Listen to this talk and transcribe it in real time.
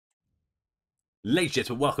Ladies and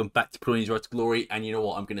gentlemen, welcome back to Paulinho's Road to Glory. And you know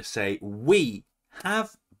what I'm going to say? We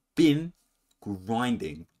have been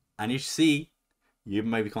grinding. And you see, you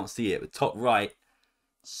maybe can't see it, but top right,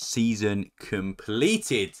 season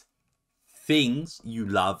completed. Things you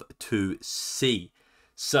love to see.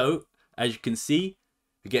 So, as you can see,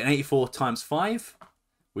 we get an 84 times 5,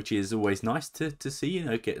 which is always nice to see, you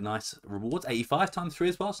know, get nice rewards. 85 times 3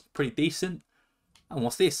 as well, so pretty decent. And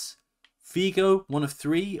what's this? Figo, 1 of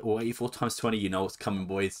 3, or 84 times 20, you know what's coming,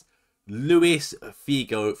 boys. Luis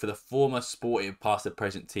Figo for the former Sporting past the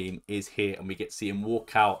present team is here, and we get to see him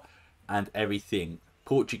walk out and everything.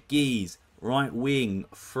 Portuguese right wing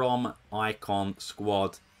from Icon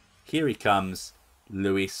squad. Here he comes,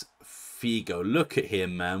 Luis Figo. Look at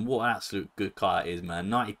him, man. What an absolute good car it is, man.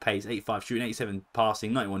 90 pace, 85 shooting, 87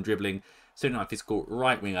 passing, 91 dribbling, 79 physical,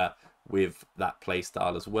 right winger with that play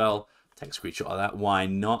style as well. Take a screenshot of that. Why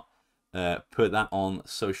not? Put that on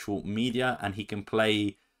social media, and he can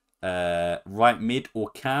play right mid or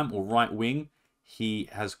cam or right wing. He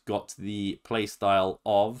has got the play style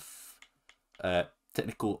of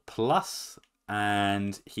technical plus,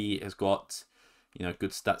 and he has got, you know,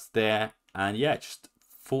 good stats there. And yeah, just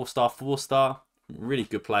 4-star, really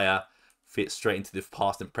good player. Fits straight into the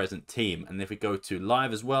past and present team. And if we go to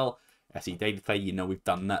live as well, FC Daily Play, you know we've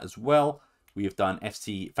done that as well. We've done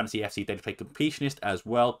Fantasy FC Daily Play Completionist as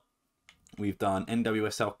well. We've done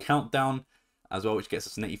NWSL Countdown as well, which gets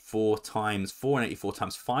us an 84 times 4 and 84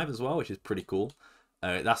 times 5 as well, which is pretty cool.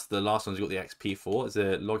 That's the last one we've got the XP for. It's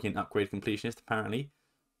a login upgrade completionist, apparently.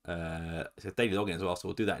 It's a daily login as well, so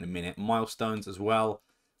we'll do that in a minute. Milestones as well.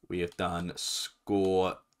 We have done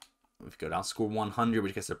score. If we go down, score 100,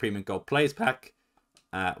 which gets a premium gold players pack,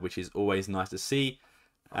 which is always nice to see.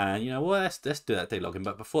 And you know, well, let's do that daily login.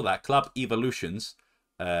 But before that, club evolutions.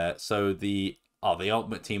 So the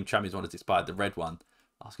Ultimate Team Champions one has expired, the red one.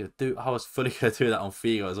 I was fully gonna do that on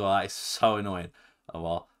Figo as well. It's so annoying. Oh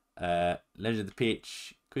well. Legend of the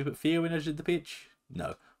Pitch. Can we put Figo in Legend of the Pitch?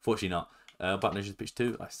 No, fortunately not. But Legend of the Pitch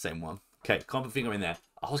 2, same one. Okay, can't put Figo in there.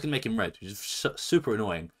 I was gonna make him red, which is super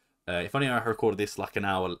annoying. If only I recorded this like an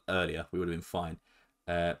hour earlier, we would have been fine.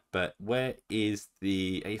 But where is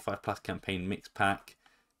the 85 plus campaign mix pack?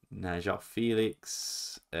 Najar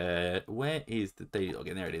Felix. Where is the daily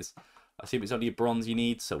login? There it is. I assume it's only a bronze you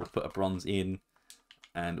need, so we'll put a bronze in,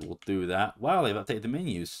 and we'll do that. Wow, they've updated the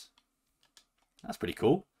menus. That's pretty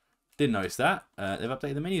cool. Didn't notice that. They've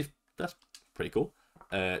updated the menus. That's pretty cool.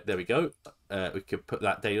 There we go. We could put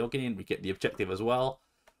that daily login in. We get the objective as well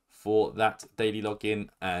for that daily login.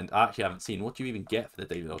 And I actually haven't seen what do you even get for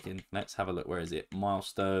the daily login. Let's have a look. Where is it?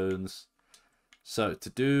 Milestones. So to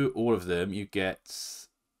do all of them, you get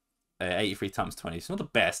 83 times 20. It's not the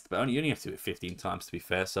best, but you only have to do it 15 times to be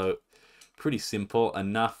fair. So pretty simple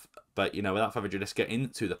enough. But you know, without further ado, let's get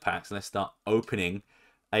into the packs and let's start opening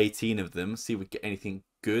 18 of them. See if we get anything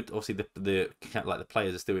good. Obviously, the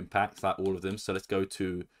players are still in packs, like all of them. So let's go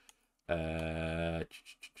to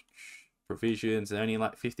provisions. Only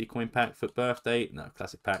like 50 coin pack for birthday. No,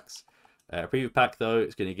 classic packs. Preview pack though,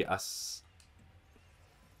 it's going to get us.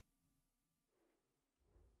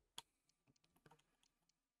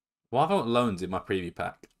 Well, I've got loans in my preview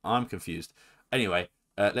pack. I'm confused. Anyway,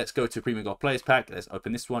 let's go to Premium Gold Players Pack. Let's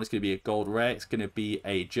open this one. It's going to be a gold rare. It's going to be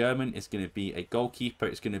a German. It's going to be a goalkeeper.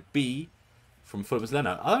 It's going to be from Fulham's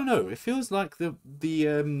Leno. I don't know. It feels like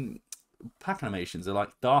the pack animations are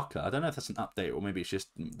like darker. I don't know if that's an update or maybe it's just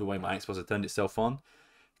the way my Xbox has turned itself on.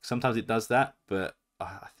 Sometimes it does that, but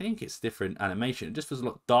I think it's different animation. It just feels a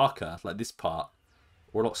lot darker, like this part,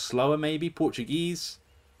 or a lot slower maybe. Portuguese.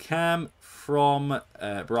 Cam from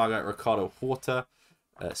Braga, Ricardo Horta.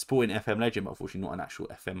 Sporting FM legend, but unfortunately not an actual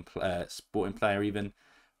FM sporting player even.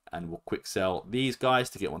 And we'll quick sell these guys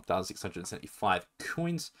to get 1,675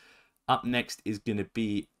 coins. Up next is going to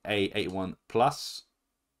be a 81 plus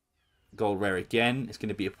gold rare again. It's going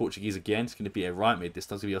to be a Portuguese again. It's going to be a right mid. This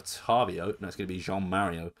does going to be Otavio. No, it's going to be Jean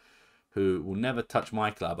Mario, who will never touch my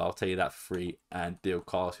club. I'll tell you that for free. And Dale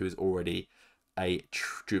Carlos, who is already a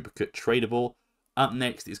duplicate tradable. Up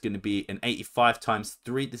next is going to be an 85 times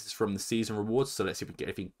 3. This is from the season rewards, so let's see if we can get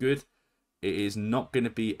anything good. It is not going to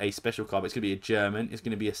be a special card, but it's going to be a German. It's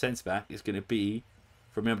going to be a centre back. It's going to be,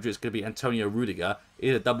 from Real Madrid, it's going to be Antonio Rudiger. It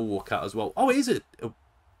is a double walkout as well. Oh, is it?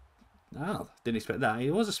 Oh, didn't expect that.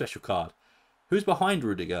 It was a special card. Who's behind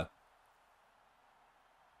Rudiger?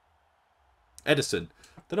 Edison.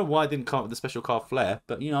 Don't know why I didn't come up with the special card flair,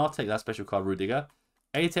 but you know, I'll take that special card Rudiger.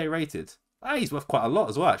 88 rated. Ah, he's worth quite a lot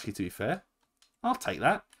as well, actually, to be fair. I'll take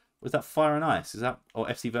that. Was that Fire and Ice? Is that or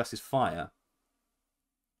FC versus Fire?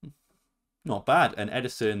 Not bad. And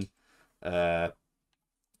Edison, but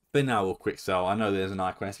now we'll quick sell. I know there's an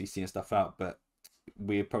icon SVC and stuff out, but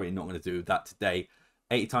we're probably not going to do that today.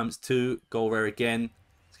 80 times 2, goal rare again.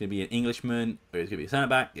 It's going to be an Englishman, or it's going to be a centre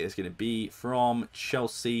back. It's going to be from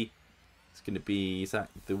Chelsea. It's going to be, is that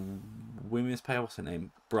the women's player? What's her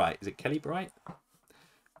name? Bright. Is it Kelly Bright?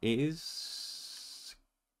 It is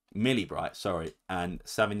Millie Bright, sorry. And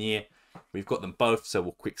Savigny. We've got them both, so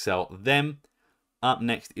we'll quick sell them. Up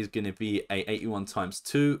next is going to be a 81 times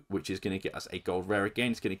 2, which is going to get us a gold rare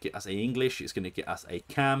again. It's going to get us a English. It's going to get us a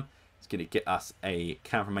Cam. It's going to get us a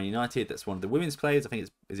Cam from Man United. That's one of the women's players. I think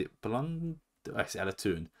it's, is it Blonde? It's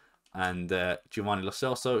Alatun. And Giovanni Lo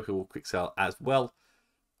Celso, who will quick sell as well.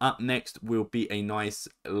 Up next will be a nice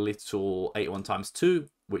little 81 times 2,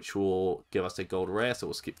 which will give us a gold rare. So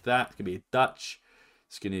we'll skip that. It's going to be a Dutch.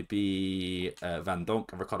 It's going to be Van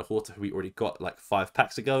Donk and Ricardo Horta, who we already got like 5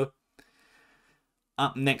 packs ago.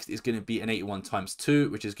 Up next is going to be an 81 times 2,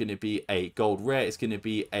 which is going to be a gold rare. It's going to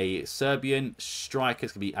be a Serbian striker.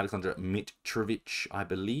 It's going to be Alexander Mitrovic, I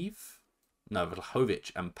believe. No,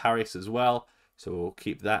 Vlahovic and Paris as well. So we'll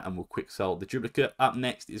keep that and we'll quick sell the duplicate. Up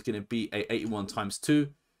next is going to be a 81 times 2.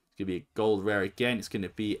 It's going to be a gold rare again. It's going to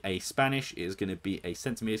be a Spanish. It's going to be a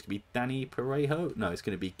centimeter. It's going to be Danny Parejo. No, it's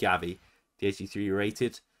going to be Gavi, the 83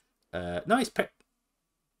 rated. No, it's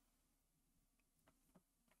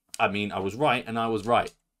I mean, I was right and I was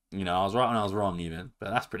right. You know, I was right and I was wrong even.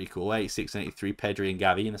 But that's pretty cool. 86 and 83, Pedri and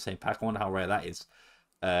Gavi in the same pack. I wonder how rare that is.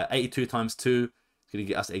 82 times 2. It's going to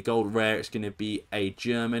get us a gold rare. It's going to be a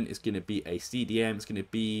German. It's going to be a CDM. It's going to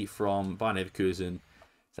be from Bayern Leverkusen.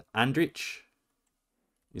 So Andrich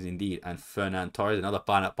is indeed. And Fernan Torres, another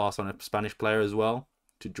Barcelona Spanish player as well,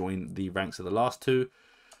 to join the ranks of the last two.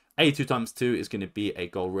 82 times 2 is going to be a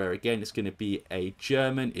gold rare again. It's going to be a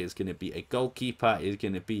German. It's going to be a goalkeeper. It's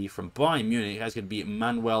going to be from Bayern Munich. It's going to be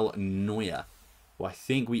Manuel Neuer, who I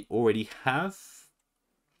think we already have.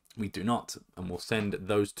 We do not. And we'll send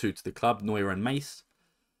those two to the club, Neuer and Mace.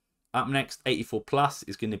 Up next, 84 plus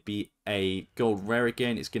is going to be a gold rare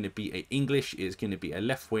again. It's going to be a English. It's going to be a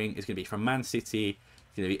left wing. It's going to be from Man City.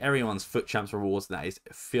 It's going to be everyone's Foot Champs rewards. That is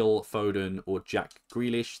Phil Foden or Jack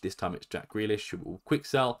Grealish. This time it's Jack Grealish, who will quick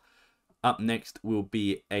sell. Up next will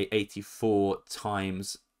be a 84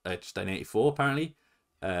 times, just an 84 apparently.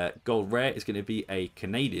 Gold rare is going to be a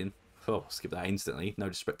Canadian. Oh, I'll skip that instantly. No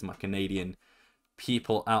disrespect to my Canadian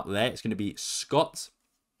people out there. It's going to be Scott.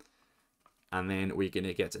 And then we're going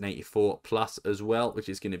to get an 84 plus as well, which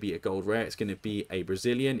is going to be a gold rare. It's going to be a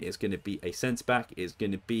Brazilian. It's going to be a centre back. It's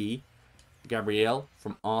going to be Gabriel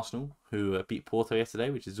from Arsenal, who beat Porto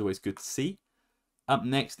yesterday, which is always good to see. Up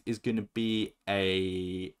next is going to be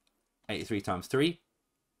a 83 times 3,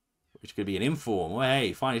 which could be an inform. Well,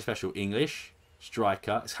 hey, finally special English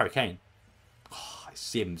striker. It's Harry Kane. Oh, it's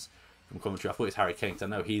Sims from commentary. I thought it's Harry Kane because I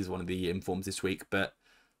know he's one of the informs this week, but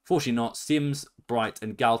fortunately not. Sims, Bright,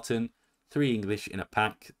 and Galton. 3 English in a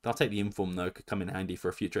pack. I'll take the inform though. Could come in handy for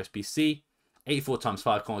a future SBC. 84 times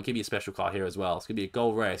 5. I'll give you a special card here as well. It's going to be a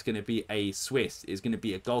gold rare. It's going to be a Swiss. It's going to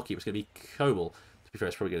be a goalkeeper. It's going to be Kobel. To be fair,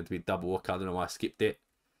 it's probably going to be double walk. I don't know why I skipped it.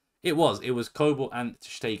 It was Kobel and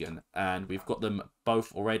Stegen, and we've got them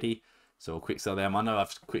both already. So we'll quick sell them. I know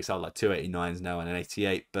I've quick sold like 289s now and an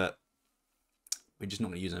 88, but we're just not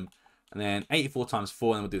going to use them. And then 84 times 4,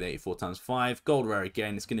 and then we'll do the 84 times 5. Gold rare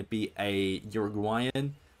again. It's going to be a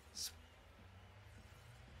Uruguayan.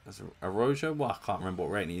 That's a Roja. Well, I can't remember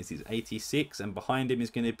what rating he is. He's 86, and behind him is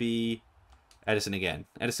going to be Edison again.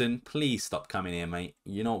 Edison, please stop coming here, mate.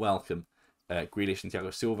 You're not welcome. Grealish and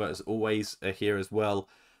Thiago Silva, as always, are here as well.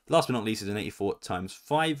 Last but not least is an 84 times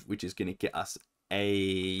 5, which is going to get us a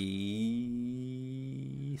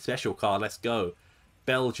special card. Let's go.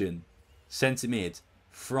 Belgian centre mid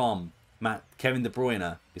from Kevin De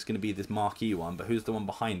Bruyne. It's going to be this marquee one, but who's the one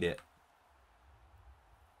behind it?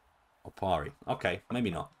 Opari. Okay, maybe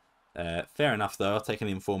not. Fair enough, though. I'll take an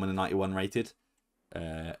inform and a 91 rated.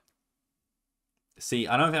 See,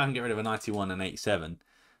 I don't think I can get rid of a 91 and 87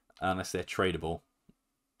 unless they're tradable.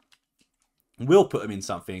 We'll put them in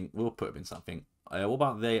something. What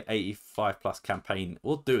about the 85 plus campaign?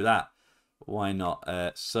 We'll do that. Why not?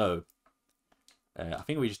 I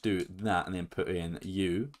think we just do that and then put in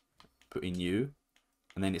you.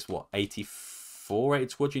 And then it's what? 84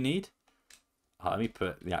 rated squad you need? Let me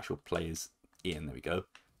put the actual players in. There we go.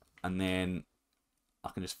 And then I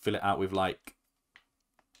can just fill it out with like,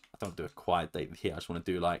 I don't want to do a quiet date here. I just want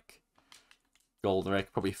to do like gold rare.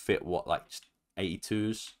 Probably fit what, like just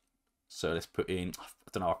 82s. So let's put in, I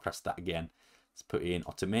don't know, I'll press that again. Let's put in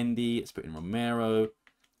Otamendi. Let's put in Romero,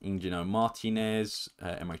 Ingeno Martinez,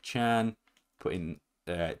 Emre Can. Put in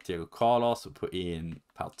Diego Carlos. We'll put in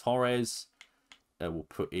Pau Torres. We'll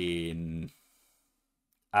put in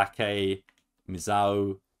Ake,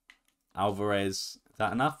 Mizao, Alvarez. Is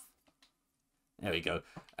that enough? There we go.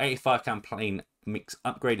 85 campaign mix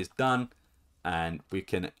upgrade is done. And we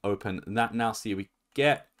can open that now. See what we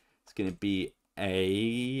get. It's going to be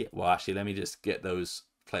a... Well, actually, let me just get those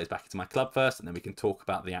players back into my club first. And then we can talk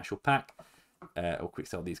about the actual pack. I'll quick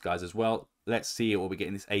sell these guys as well. Let's see what we get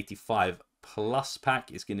in this 85 plus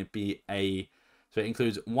pack. It's going to be a... So it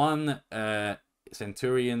includes one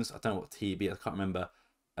Centurions. I don't know what TB. I can't remember.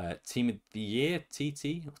 Team of the Year,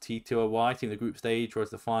 TT, or T2OY, Team of the Group Stage, or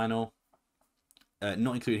the final.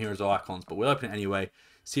 Not including heroes or icons, but we'll open it anyway.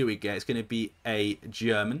 See what we get. It's going to be a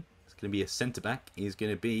German. It's going to be a centre-back. He's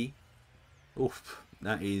going to be... Oof,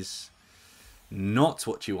 that is not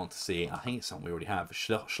what you want to see. I think it's something we already have.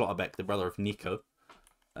 Schlotterbeck, the brother of Nico.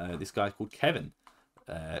 This guy's called Kevin.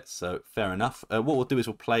 So, fair enough. What we'll do is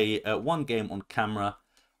we'll play one game on camera.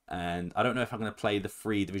 And I don't know if I'm going to play the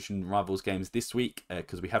 3 Division Rivals games this week.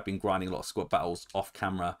 Because we have been grinding a lot of squad battles off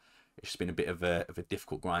camera. It's just been a bit of a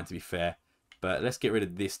difficult grind, to be fair. But let's get rid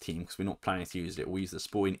of this team because we're not planning to use it. We'll use the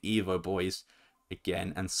Sporting Evo boys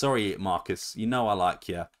again. And sorry, Marcus, you know I like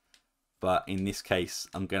you. But in this case,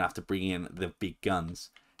 I'm going to have to bring in the big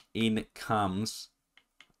guns. In comes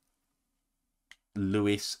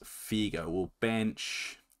Luis Figo. We'll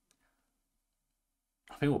bench...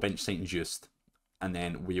 I think we'll bench St. Just. And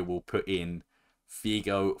then we will put in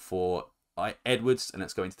Figo for Edwards. And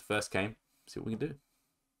let's go into the first game. See what we can do.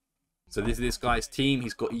 So this is this guy's team.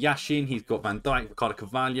 He's got Yashin. He's got Van Dijk, Ricardo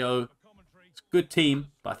Carvalho. It's a good team.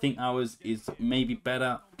 But I think ours is maybe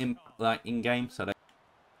better in game. So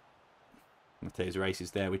Mateus Race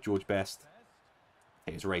is there with George Best.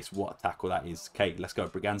 Mateus Race, what a tackle that is. Okay, let's go.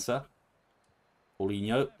 Braganza.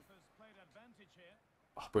 Paulinho.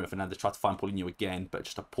 Oh, Bruno Fernandes tried to find Paulinho again, but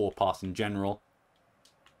just a poor pass in general.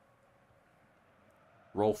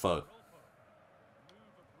 Rolfo.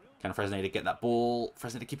 Can Fresneda get that ball?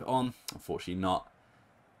 Fresneda keep it on? Unfortunately not.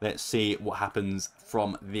 Let's see what happens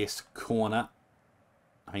from this corner.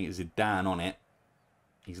 I think it's Zidane on it.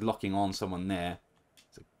 He's locking on someone there.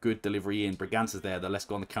 It's a good delivery in. Braganza's there. Let's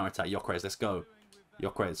go on the counter-attack. Gyökeres, let's go.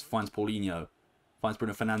 Gyökeres finds Paulinho. Finds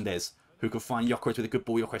Bruno Fernandes. Who can find Gyökeres with a good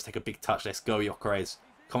ball? Gyökeres take a big touch. Let's go, Gyökeres.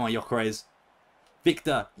 Come on, Gyökeres.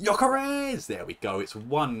 Victor Gyökeres! There we go. It's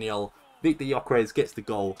 1-0. Victor Gyökeres gets the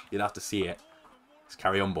goal. You'll have to see it. Let's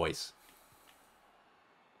carry on, boys.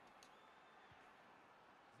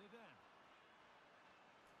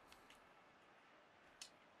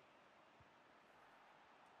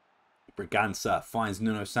 Braganza finds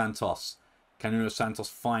Nuno Santos. Can Nuno Santos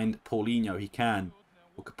find Paulinho? He can.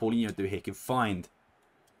 What can Paulinho do here? He can find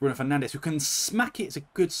Bruno Fernandes, who can smack it. It's a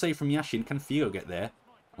good save from Yashin. Can Figo get there?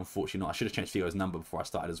 Unfortunately not. I should have changed Figo's number before I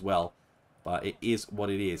started as well. But it is what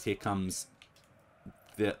it is. Here comes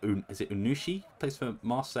the... Is it Unushi? Plays for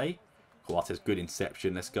Marseille. Coates, good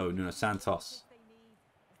inception. Let's go. Nuno Santos.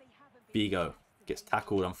 Figo gets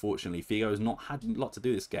tackled, unfortunately. Figo has not had a lot to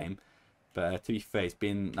do this game. But to be fair,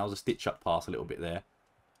 that was a stitch-up pass a little bit there.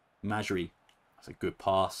 Majri. That's a good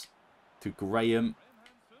pass to Graham.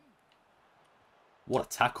 What a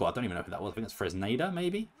tackle. I don't even know who that was. I think that's Fresneda,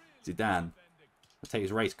 maybe? Zidane.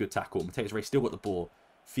 Mateus Race, good tackle. Mateus Race still got the ball.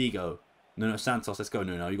 Figo. Nuno Santos. Let's go,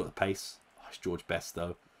 Nuno. You got the pace. Oh, it's George Best,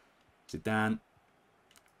 though. Zidane.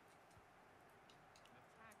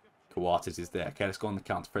 Coates is there. Okay, let's go on the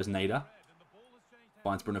count. Fresneda.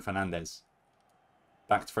 Finds Bruno Fernandes.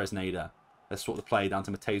 Back to Fresneda. Let's sort the play down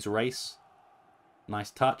to Mateus Race.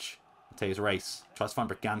 Nice touch. Mateus Race tries to find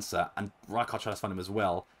Braganza. And Rijkaard tries to find him as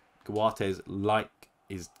well. Coates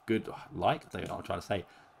is good. I don't know what I'm trying to say.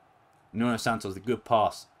 Nuno Santos, the good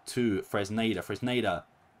pass to Fresneda. Fresneda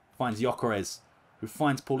finds Gyökeres, who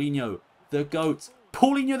finds Paulinho, the GOAT.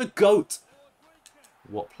 Paulinho, the GOAT!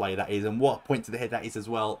 What play that is, and what point to the head that is as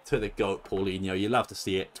well to the GOAT, Paulinho. You love to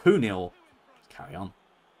see it. 2-0. Carry on.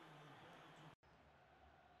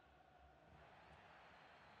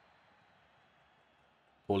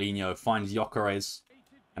 Paulinho finds Gyökeres,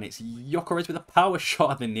 and it's Gyökeres with a power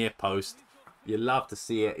shot at the near post. You love to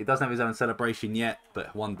see it. He doesn't have his own celebration yet,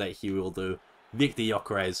 but one day he will do. Victor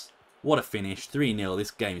Gyökeres, what a finish. 3-0.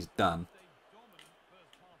 This game is done.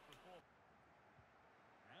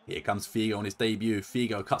 Here comes Figo on his debut.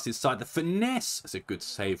 Figo cuts inside the finesse. That's a good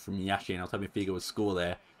save from Yashin. I was hoping Figo would score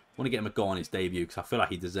there. I want to get him a goal on his debut because I feel like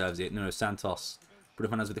he deserves it. Nuno Santos.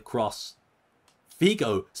 Bruno Fernandes with the cross.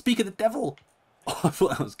 Figo, speak of the devil. Oh, I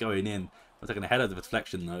thought that was going in. I was taking a header of the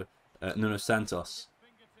deflection though. Nuno Santos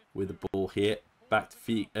with the ball here. Back to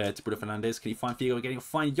Bruno Fernandes. Can he find Figo again? He'll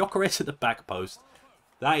find Gyökeres at the back post.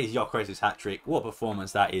 That is Gyökeres' hat-trick. What a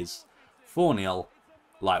performance that is. 4-0.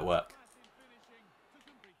 Light work.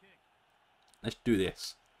 Let's do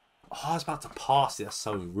this. Oh, I was about to pass it. That's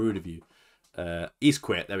so rude of you. He's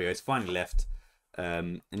quit. There we go. He's finally left.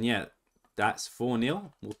 And yeah, that's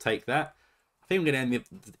 4-0. We'll take that. I think we're going to end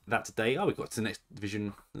that today. Oh, we got to the next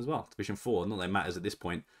division as well. Division 4. Not that it matters at this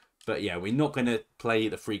point. But yeah, we're not going to play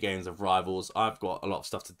the 3 games of Rivals. I've got a lot of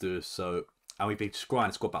stuff to do. So, and we've been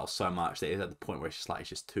grinding squad battles so much that it's at the point where it's just like, it's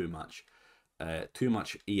just too much. Too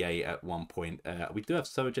much EA at one point. We do have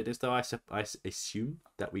some objectives though. I assume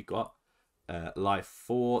that we got live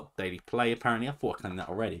 4 daily play. Apparently, I thought I claimed that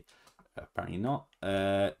already. Apparently not.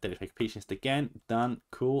 Daily play completionist again. Done.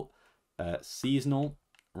 Cool. Seasonal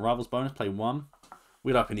Rivals bonus play 1.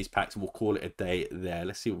 We'll open these packs and we'll call it a day there.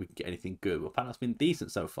 Let's see if we can get anything good. Well, apparently it's been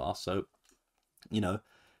decent so far, so you know,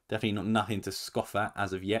 definitely not nothing to scoff at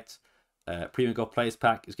as of yet. Premium Gold Players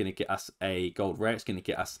Pack is going to get us a Gold Rare. It's going to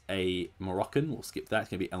get us a Moroccan. We'll skip that. It's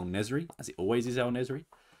going to be El Nesri, as it always is El Nesri.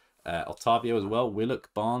 Otavio as well. Willock,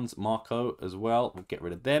 Barnes, Marco as well. We'll get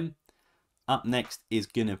rid of them. Up next is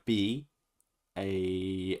going to be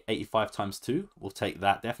a 85 times 2. We'll take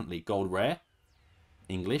that, definitely. Gold Rare.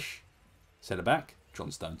 English. Centre back.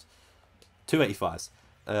 John Stones. 2 85s.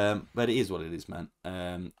 But it is what it is, man.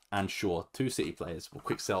 And sure, 2 City players. We'll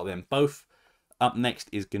quick sell them both. Up next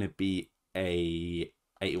is going to be a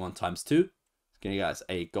 81 times 2. It's going to get us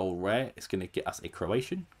a Gold Rare. It's going to get us a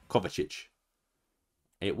Croatian. Kovacic.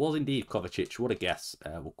 It was indeed Kovacic. What a guess.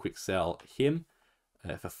 We'll quick sell him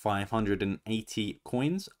for 580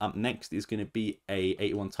 coins. Up next is going to be a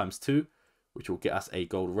 81 times 2, which will get us a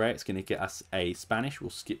Gold Rare. It's going to get us a Spanish. We'll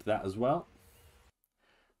skip that as well.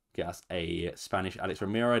 Get us a Spanish Alex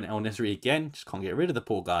Romero and El Nesri again. Just can't get rid of the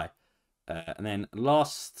poor guy. And then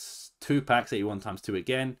last 2 packs, 81 times 2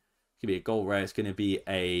 again. It's going to be a Gold Rare. It's going to be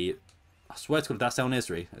a... I swear to God, that's El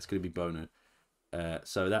Nesri. It's going to be Bonu.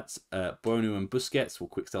 So that's Bonu and Busquets. We'll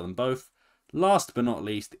quick sell them both. Last but not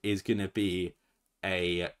least is going to be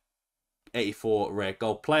a 84 rare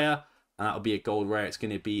gold player. And that'll be a Gold Rare. It's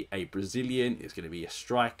going to be a Brazilian. It's going to be a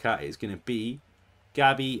striker. It's going to be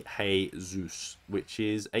Gabi Jesus, which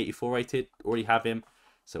is 84 rated. Already have him.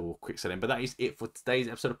 So we'll quick sell him. But that is it for today's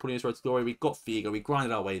episode of Paulino's Road to Glory. We got Figo. We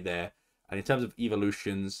grinded our way there. And in terms of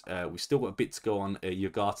evolutions, we still got a bit to go on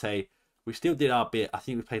Ugarte. We still did our bit. I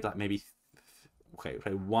think we played like maybe... Okay, we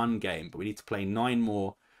played 1 game. But we need to play 9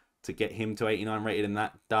 more to get him to 89 rated and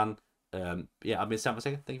that done. Yeah, I've been Sam for a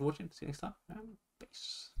second. Thank you for watching. See you next time.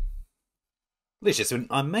 Peace. Listen,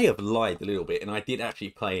 I may have lied a little bit. And I did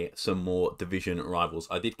actually play some more Division Rivals.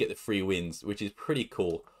 I did get the 3 wins, which is pretty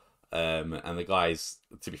cool. And the guys,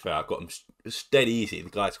 to be fair, I got them dead easy. The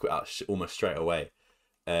guys quit out almost straight away.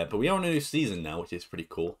 But we are on a new season now, which is pretty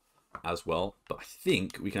cool as well. But I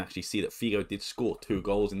think we can actually see that Figo did score 2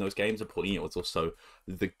 goals in those games. And Paulinho was also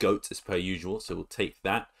the GOAT as per usual. So we'll take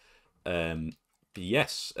that. But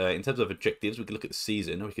yes, in terms of objectives, we can look at the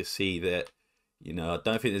season. And we can see that, you know, I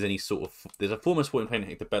don't think there's any sort of... There's a former sporting playing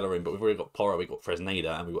Hector Bellerin, but we've already got Porro, we've got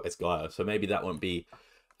Fresneda, and we've got Esgaio. So maybe that won't be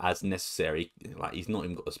as necessary. Like, he's not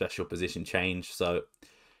even got a special position change, so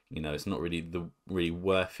you know it's not really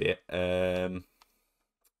worth it.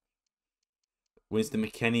 Winston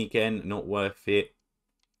McKennie again, not worth it.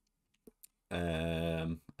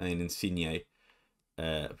 And then Insigne,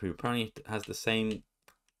 who apparently has the same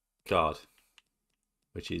card,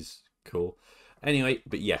 which is cool. Anyway,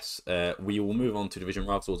 but yes, we will move on to Division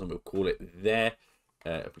Rivals and we'll call it there.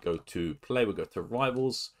 If we go to play, we'll go to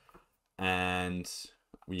Rivals, and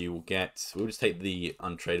we'll just take the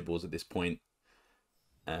untradables at this point,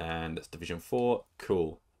 and that's Division 4.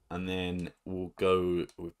 Cool. And then we'll go,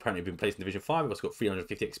 we've apparently been placed in Division 5. We've also got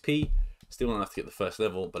 350 XP. Still not enough to get the first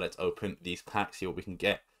level, but let's open these packs, see what we can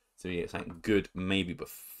get. So we get something good maybe, but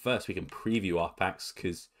first we can preview our packs,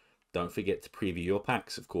 because don't forget to preview your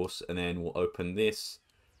packs, of course. And then we'll open this.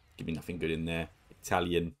 Give me nothing good in there.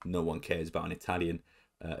 Italian, no one cares about an Italian.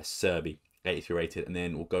 Serbi, 83 rated. And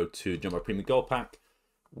then we'll go to Jumbo Premium Gold Pack.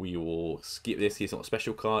 We will skip this. It's not a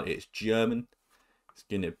special card. It's German. It's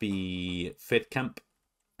going to be Fedkamp.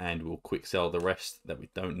 And we'll quick sell the rest that we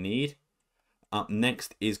don't need. Up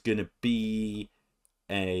next is going to be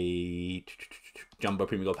a Jumbo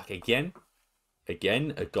Premium Gold Pack again.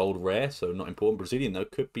 Again, a gold rare, so not important. Brazilian, though,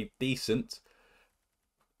 could be decent.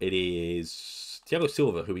 It is Thiago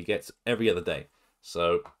Silva, who he gets every other day.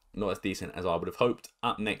 So, not as decent as I would have hoped.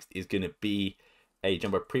 Up next is going to be a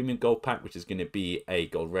Jumbo Premium Gold Pack, which is going to be a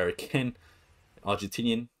gold rare again.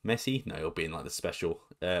 Argentinian, Messi. No, it'll be in like the special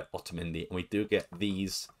Otamendi. And we do get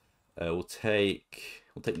these. We'll take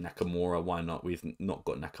Nakamura. Why not? We've not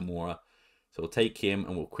got Nakamura. So we'll take him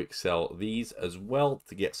and we'll quick sell these as well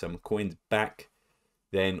to get some coins back.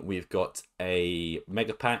 Then we've got a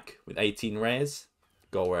mega pack with 18 rares.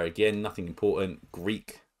 Gold rare again, nothing important.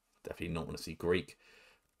 Greek, definitely not want to see Greek.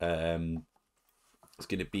 It's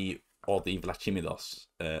going to be Odi Vlachimilos.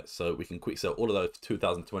 So we can quick sell all of those for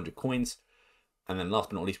 2,200 coins. And then last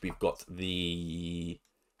but not least, we've got the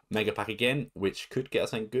Mega Pack again, which could get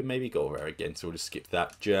us something good, maybe go rare again. So we'll just skip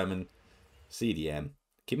that. German, CDM,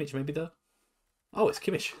 Kimmich maybe though. Oh, it's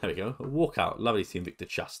Kimmich. There we go. A walkout. Lovely team, Victor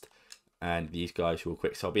Chust. And these guys will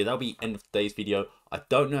quick sell. That'll be end of today's video. I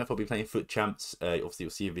don't know if I'll be playing Foot Champs. Obviously, you'll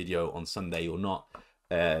see a video on Sunday or not.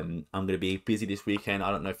 I'm going to be busy this weekend.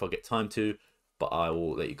 I don't know if I'll get time to, but I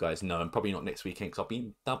will let you guys know. And probably not next weekend because I'll be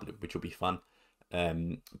in Dublin, which will be fun.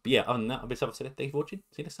 But yeah, other than that, I'll be myself today. Thank you for watching.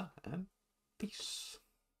 See you next time. And peace.